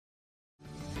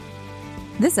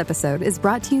This episode is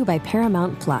brought to you by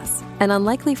Paramount Plus. An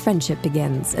unlikely friendship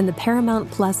begins in the Paramount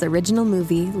Plus original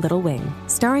movie Little Wing,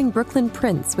 starring Brooklyn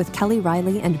Prince with Kelly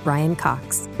Riley and Brian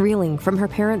Cox. Reeling from her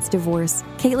parents' divorce,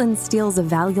 Caitlin steals a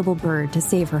valuable bird to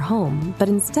save her home, but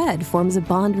instead forms a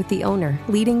bond with the owner,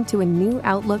 leading to a new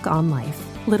outlook on life.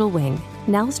 Little Wing,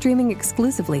 now streaming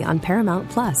exclusively on Paramount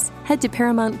Plus. Head to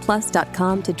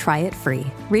ParamountPlus.com to try it free.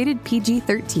 Rated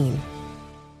PG-13.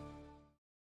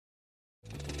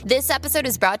 This episode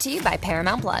is brought to you by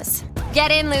Paramount Plus.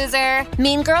 Get in, loser!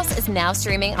 Mean Girls is now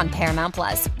streaming on Paramount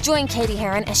Plus. Join Katie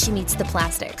Heron as she meets the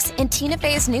plastics in Tina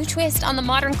Fey's new twist on the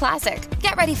modern classic.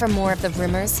 Get ready for more of the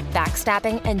rumors,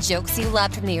 backstabbing, and jokes you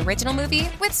loved from the original movie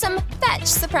with some fetch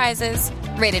surprises.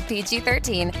 Rated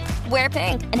PG-13. Wear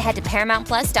pink and head to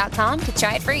ParamountPlus.com to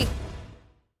try it free.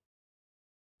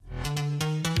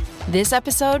 This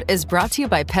episode is brought to you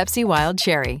by Pepsi Wild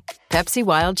Cherry. Pepsi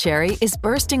Wild Cherry is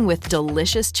bursting with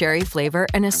delicious cherry flavor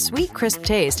and a sweet, crisp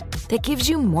taste that gives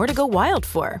you more to go wild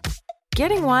for.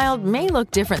 Getting wild may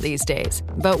look different these days,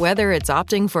 but whether it's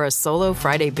opting for a solo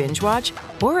Friday binge watch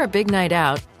or a big night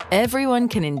out, everyone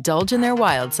can indulge in their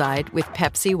wild side with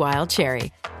Pepsi Wild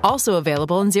Cherry. Also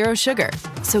available in Zero Sugar.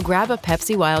 So grab a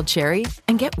Pepsi Wild Cherry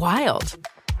and get wild.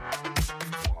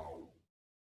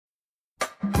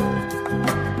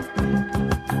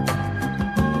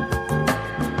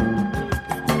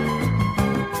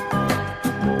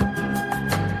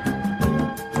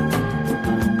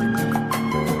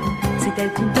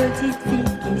 C'était une petite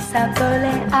fille qui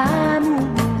s'appelait Amour.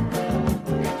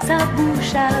 Sa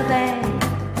bouche avait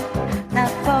la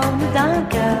forme d'un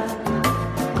cœur.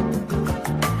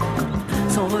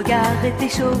 Son regard était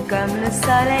chaud comme le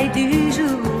soleil du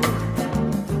jour,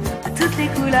 à toutes les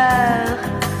couleurs.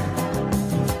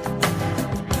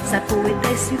 Sa peau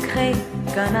était sucrée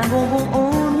comme un bonbon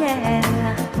au miel.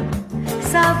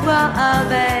 Sa voix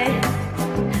avait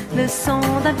le son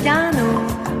d'un piano.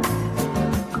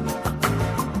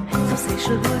 Ses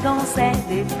cheveux dansaient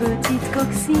des petites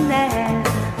coccinelles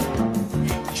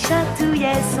qui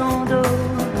chatouillaient son dos.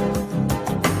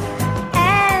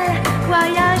 Elle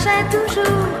voyageait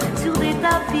toujours sur des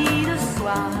tapis de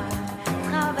soie,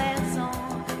 traversant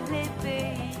les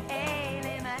pays et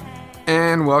les mers.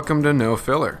 And welcome to No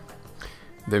Filler,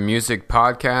 the music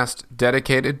podcast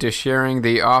dedicated to sharing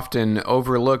the often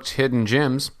overlooked hidden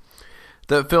gems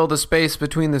that fill the space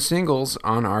between the singles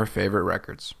on our favorite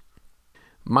records.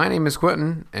 My name is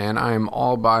Quentin, and I am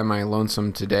all by my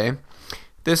lonesome today.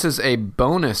 This is a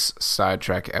bonus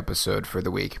Sidetrack episode for the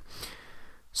week.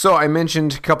 So I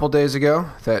mentioned a couple days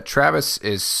ago that Travis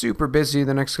is super busy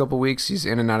the next couple weeks. He's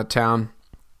in and out of town.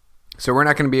 So we're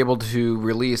not going to be able to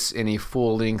release any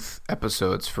full-length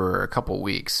episodes for a couple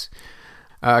weeks.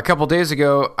 A couple days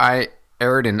ago, I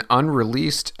aired an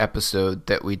unreleased episode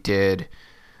that we did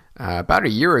about a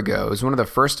year ago. It was one of the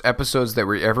first episodes that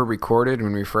we ever recorded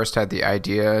when we first had the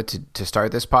idea to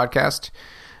start this podcast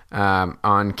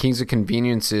on Kings of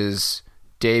Convenience's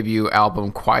debut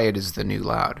album, Quiet is the New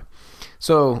Loud.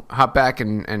 So hop back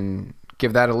and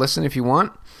give that a listen if you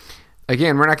want.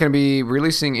 Again, we're not going to be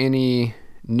releasing any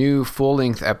new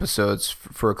full-length episodes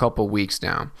for a couple weeks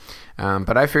now.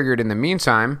 But I figured in the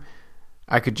meantime,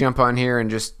 I could jump on here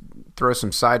and just throw some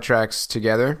sidetracks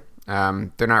together.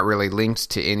 They're not really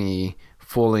linked to any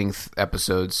full-length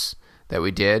episodes that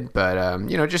we did, but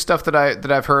just stuff that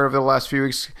I've heard over the last few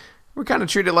weeks. We kind of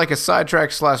treat it like a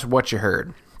sidetrack / what you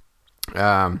heard.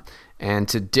 And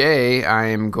today I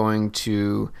am going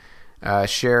to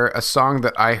share a song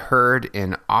that I heard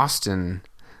in Austin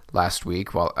last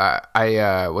week. While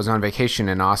I was on vacation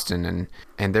in Austin,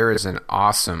 and there is an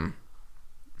awesome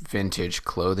vintage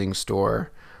clothing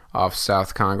store off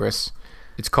South Congress.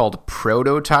 It's called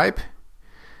Prototype,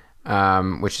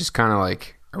 which is kind of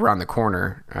like around the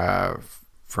corner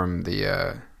from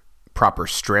the proper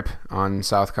strip on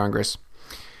South Congress.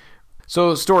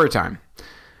 So, story time.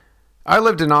 I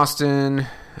lived in Austin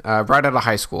right out of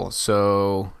high school,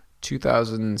 so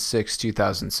 2006,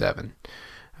 2007.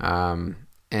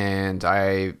 And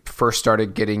I first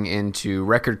started getting into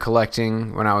record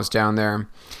collecting when I was down there.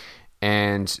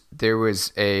 And there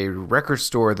was a record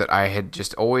store that I had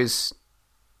just always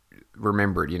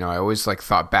remembered. I always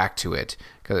thought back to it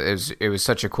because it was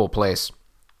such a cool place.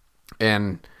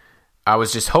 And I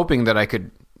was just hoping that I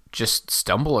could just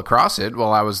stumble across it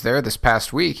while I was there this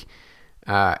past week.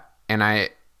 And I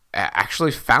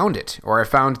actually found it, or I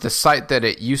found the site that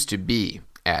it used to be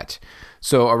at.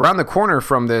 So around the corner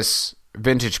from this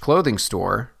vintage clothing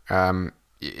store,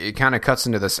 it kind of cuts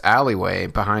into this alleyway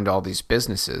behind all these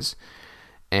businesses.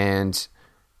 And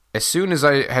as soon as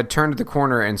I had turned the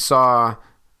corner and saw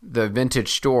the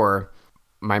vintage store,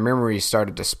 my memory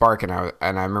started to spark, and I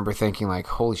remember thinking like,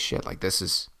 holy shit, like this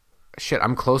is shit.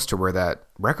 I'm close to where that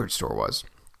record store was.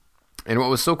 And what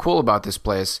was so cool about this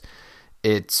place,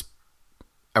 it's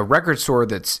a record store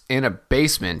that's in a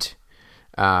basement,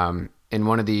 in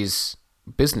one of these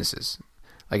businesses.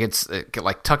 Like it's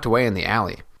like tucked away in the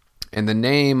alley. And the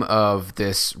name of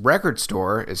this record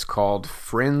store is called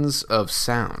Friends of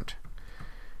Sound.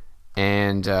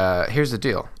 And here's the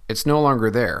deal. It's no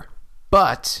longer there.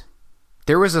 But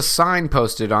there was a sign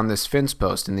posted on this fence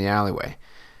post in the alleyway.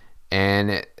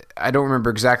 And I don't remember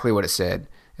exactly what it said.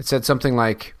 It said something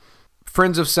like,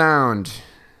 Friends of Sound,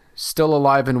 still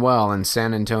alive and well in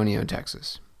San Antonio,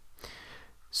 Texas.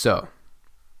 So,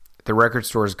 the record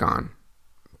store is gone,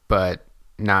 but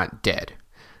not dead.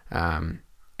 And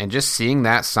just seeing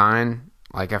that sign,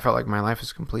 like I felt like my life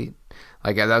is complete.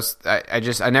 Like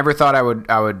I never thought I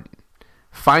would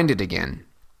find it again.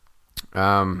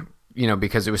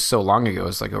 Because it was so long ago. It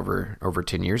was like over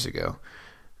 10 years ago,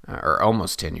 or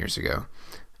almost 10 years ago.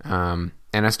 And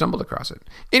I stumbled across it.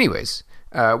 Anyways,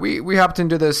 we hopped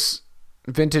into this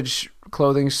vintage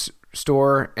clothing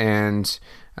store, and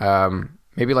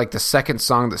maybe like the second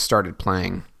song that started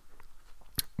playing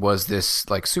was this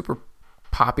like super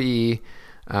poppy,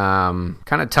 kind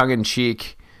of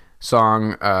tongue-in-cheek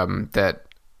song that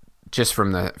just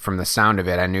from the sound of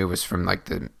it, I knew was from like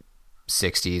the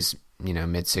 60s,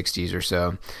 mid 60s or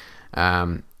so.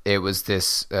 It was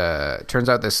this, turns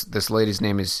out this lady's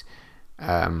name is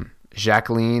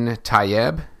Jacqueline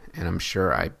Taïeb, and I'm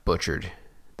sure I butchered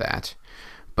that.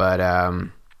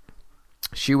 But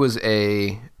she was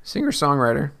a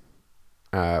singer-songwriter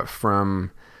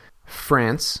from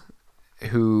France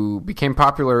who became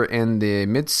popular in the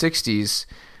mid-60s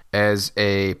as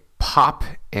a pop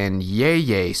and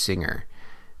yay singer.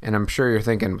 And I'm sure you're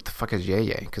thinking, what the fuck is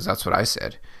yay? Because that's what I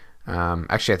said.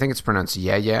 Actually, I think it's pronounced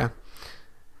yeah.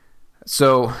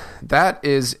 So that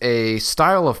is a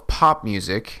style of pop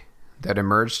music that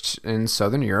emerged in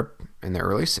Southern Europe in the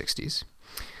early 60s,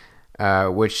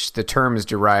 which the term is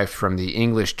derived from the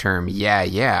English term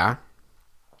yeah,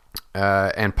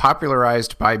 and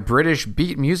popularized by British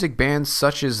beat music bands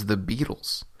such as the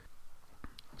Beatles.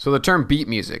 So the term beat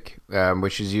music,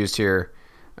 which is used here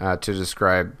to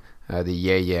describe the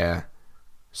yeah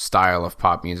style of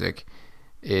pop music,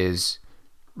 is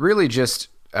really just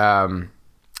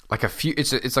like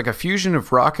it's like a fusion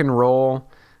of rock and roll,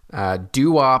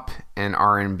 doo-wop, and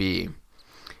R&B.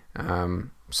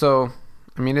 So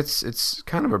I mean, it's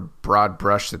kind of a broad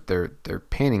brush that they're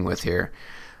painting with here,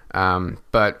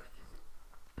 but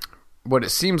what it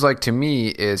seems like to me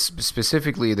is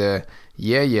specifically the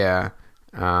yeah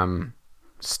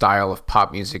style of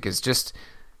pop music is just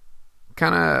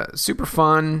kind of super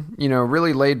fun,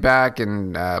 really laid back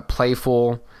and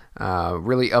playful,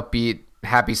 really upbeat,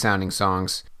 happy sounding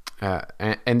songs.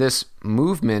 And this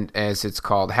movement, as it's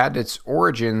called, had its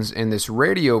origins in this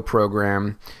radio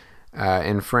program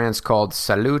in France called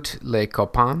Salut les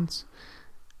copains,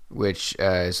 which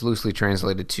is loosely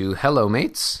translated to Hello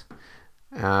Mates.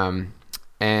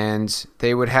 And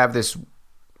they would have this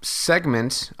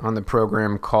segment on the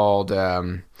program called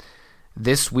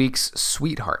This Week's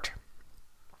Sweetheart,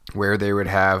 where they would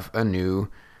have a new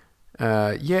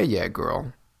yeah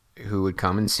girl who would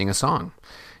come and sing a song.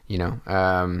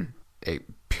 It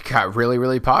got really,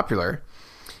 really popular.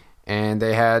 And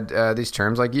they had these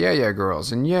terms like yeah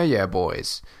girls and yeah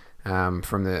boys from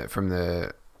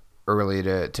the early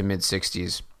to mid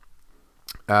 60s.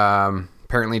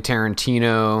 Apparently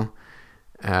Tarantino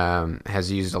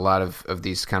has used a lot of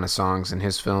these kind of songs in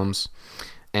his films.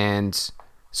 And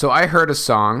so I heard a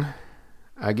song,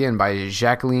 again, by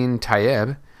Jacqueline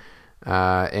Taïeb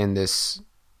in this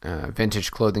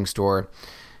vintage clothing store.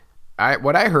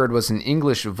 What I heard was an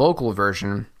English vocal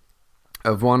version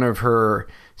of one of her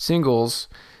singles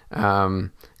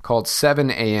called 7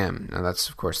 a.m. Now that's,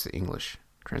 of course, the English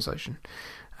translation.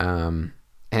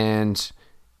 And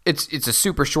it's a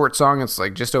super short song. It's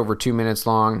like just over 2 minutes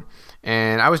long.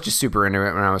 And I was just super into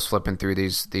it when I was flipping through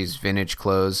these vintage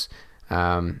clothes.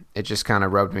 It just kind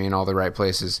of rubbed me in all the right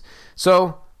places.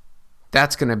 So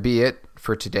that's going to be it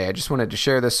for today. I just wanted to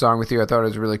share this song with you. I thought it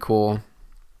was really cool.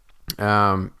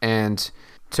 And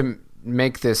to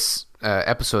make this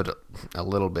episode a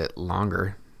little bit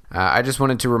longer, I just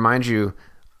wanted to remind you,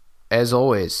 as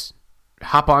always,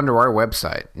 hop onto our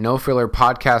website,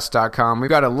 nofillerpodcast.com. We've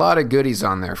got a lot of goodies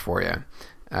on there for you.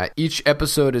 Each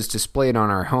episode is displayed on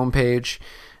our homepage.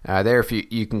 There, if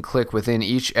you can click within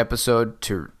each episode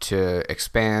to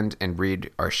expand and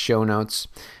read our show notes.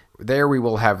 There we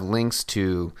will have links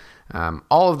to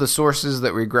all of the sources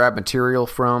that we grab material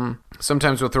from.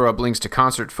 Sometimes we'll throw up links to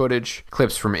concert footage,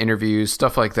 clips from interviews,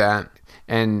 stuff like that.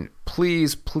 And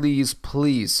please, please,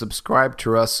 please subscribe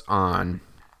to us on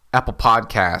Apple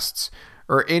Podcasts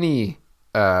or any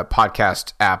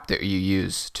podcast app that you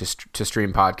use to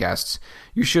stream podcasts.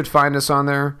 You should find us on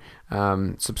there.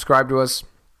 Subscribe to us.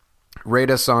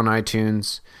 Rate us on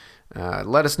iTunes.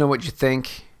 Let us know what you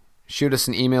think. Shoot us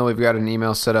an email. We've got an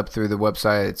email set up through the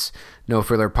website. It's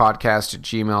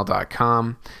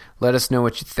nofillerpodcast@gmail.com. Let us know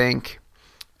what you think.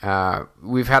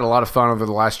 We've had a lot of fun over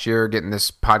the last year getting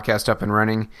this podcast up and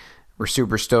running. We're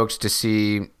super stoked to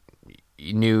see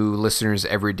new listeners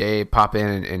every day pop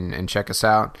in and check us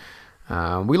out.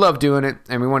 We love doing it,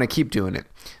 and we want to keep doing it.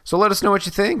 So let us know what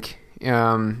you think.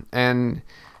 And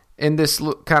in this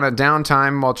kind of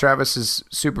downtime, while Travis is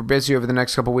super busy over the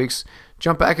next couple weeks,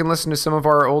 jump back and listen to some of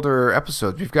our older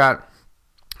episodes. We've got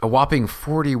a whopping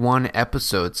 41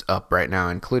 episodes up right now,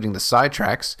 including the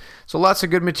Sidetracks. So lots of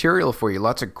good material for you.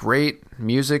 Lots of great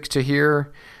music to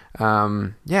hear.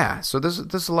 So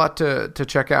there's a lot to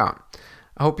check out.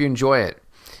 I hope you enjoy it.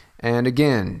 And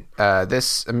again,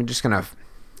 I'm just going to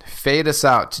fade us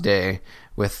out today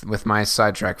with my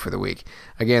sidetrack for the week.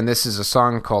 Again, this is a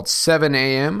song called 7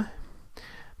 a.m.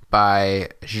 by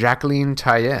Jacqueline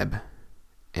Taïeb.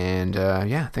 And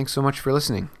thanks so much for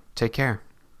listening. Take care.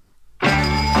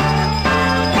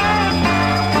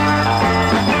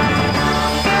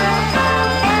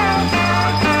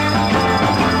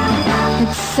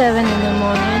 It's 7 in the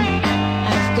morning.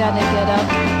 I've gotta get up.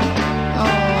 Oh,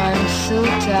 I'm so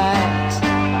tired.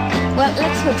 Well,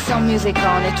 let's put some music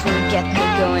on. It will get me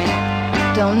going.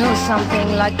 Don't know,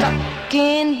 something like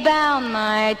talking about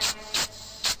my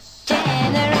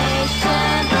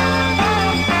generation.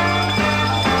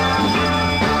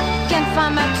 Can't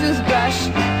find my toothbrush.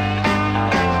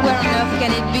 Where on earth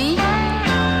can it be?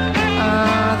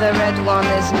 The red one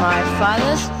is my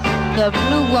father's. The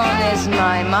blue one is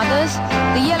my mother's.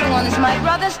 The yellow one is my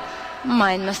brother's.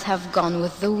 Mine must have gone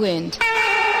with the wind.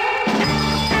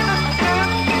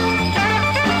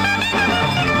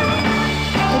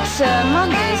 It's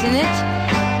Monday, isn't it?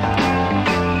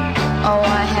 Oh,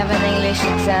 I have an English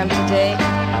exam today.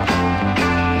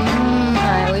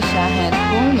 I wish I had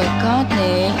Paul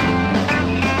McCartney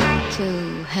to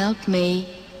help me.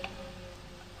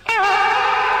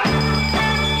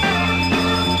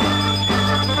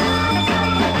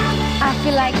 I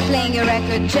feel like playing a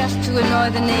record just to annoy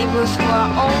the neighbors who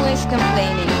are always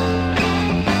complaining.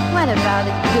 What about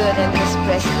it good Elvis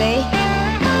Presley?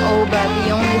 Oh, but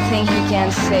the only thing he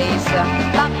can say is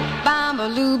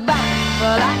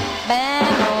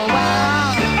ba-ba-ba-loo-ba-ba-la-bam, oh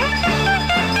wow.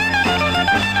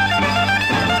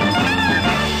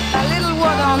 A little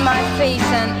water on my face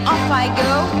and off I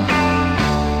go.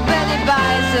 Betty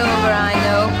Bye is over, I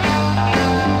know.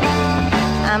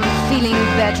 I'm feeling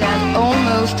better and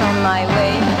almost on my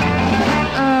way.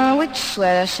 Which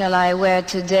sweater shall I wear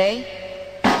today?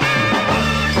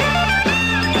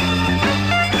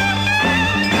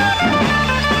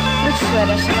 Which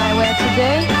sweater shall I wear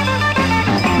today?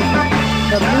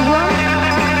 The blue one?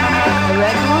 The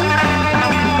red one?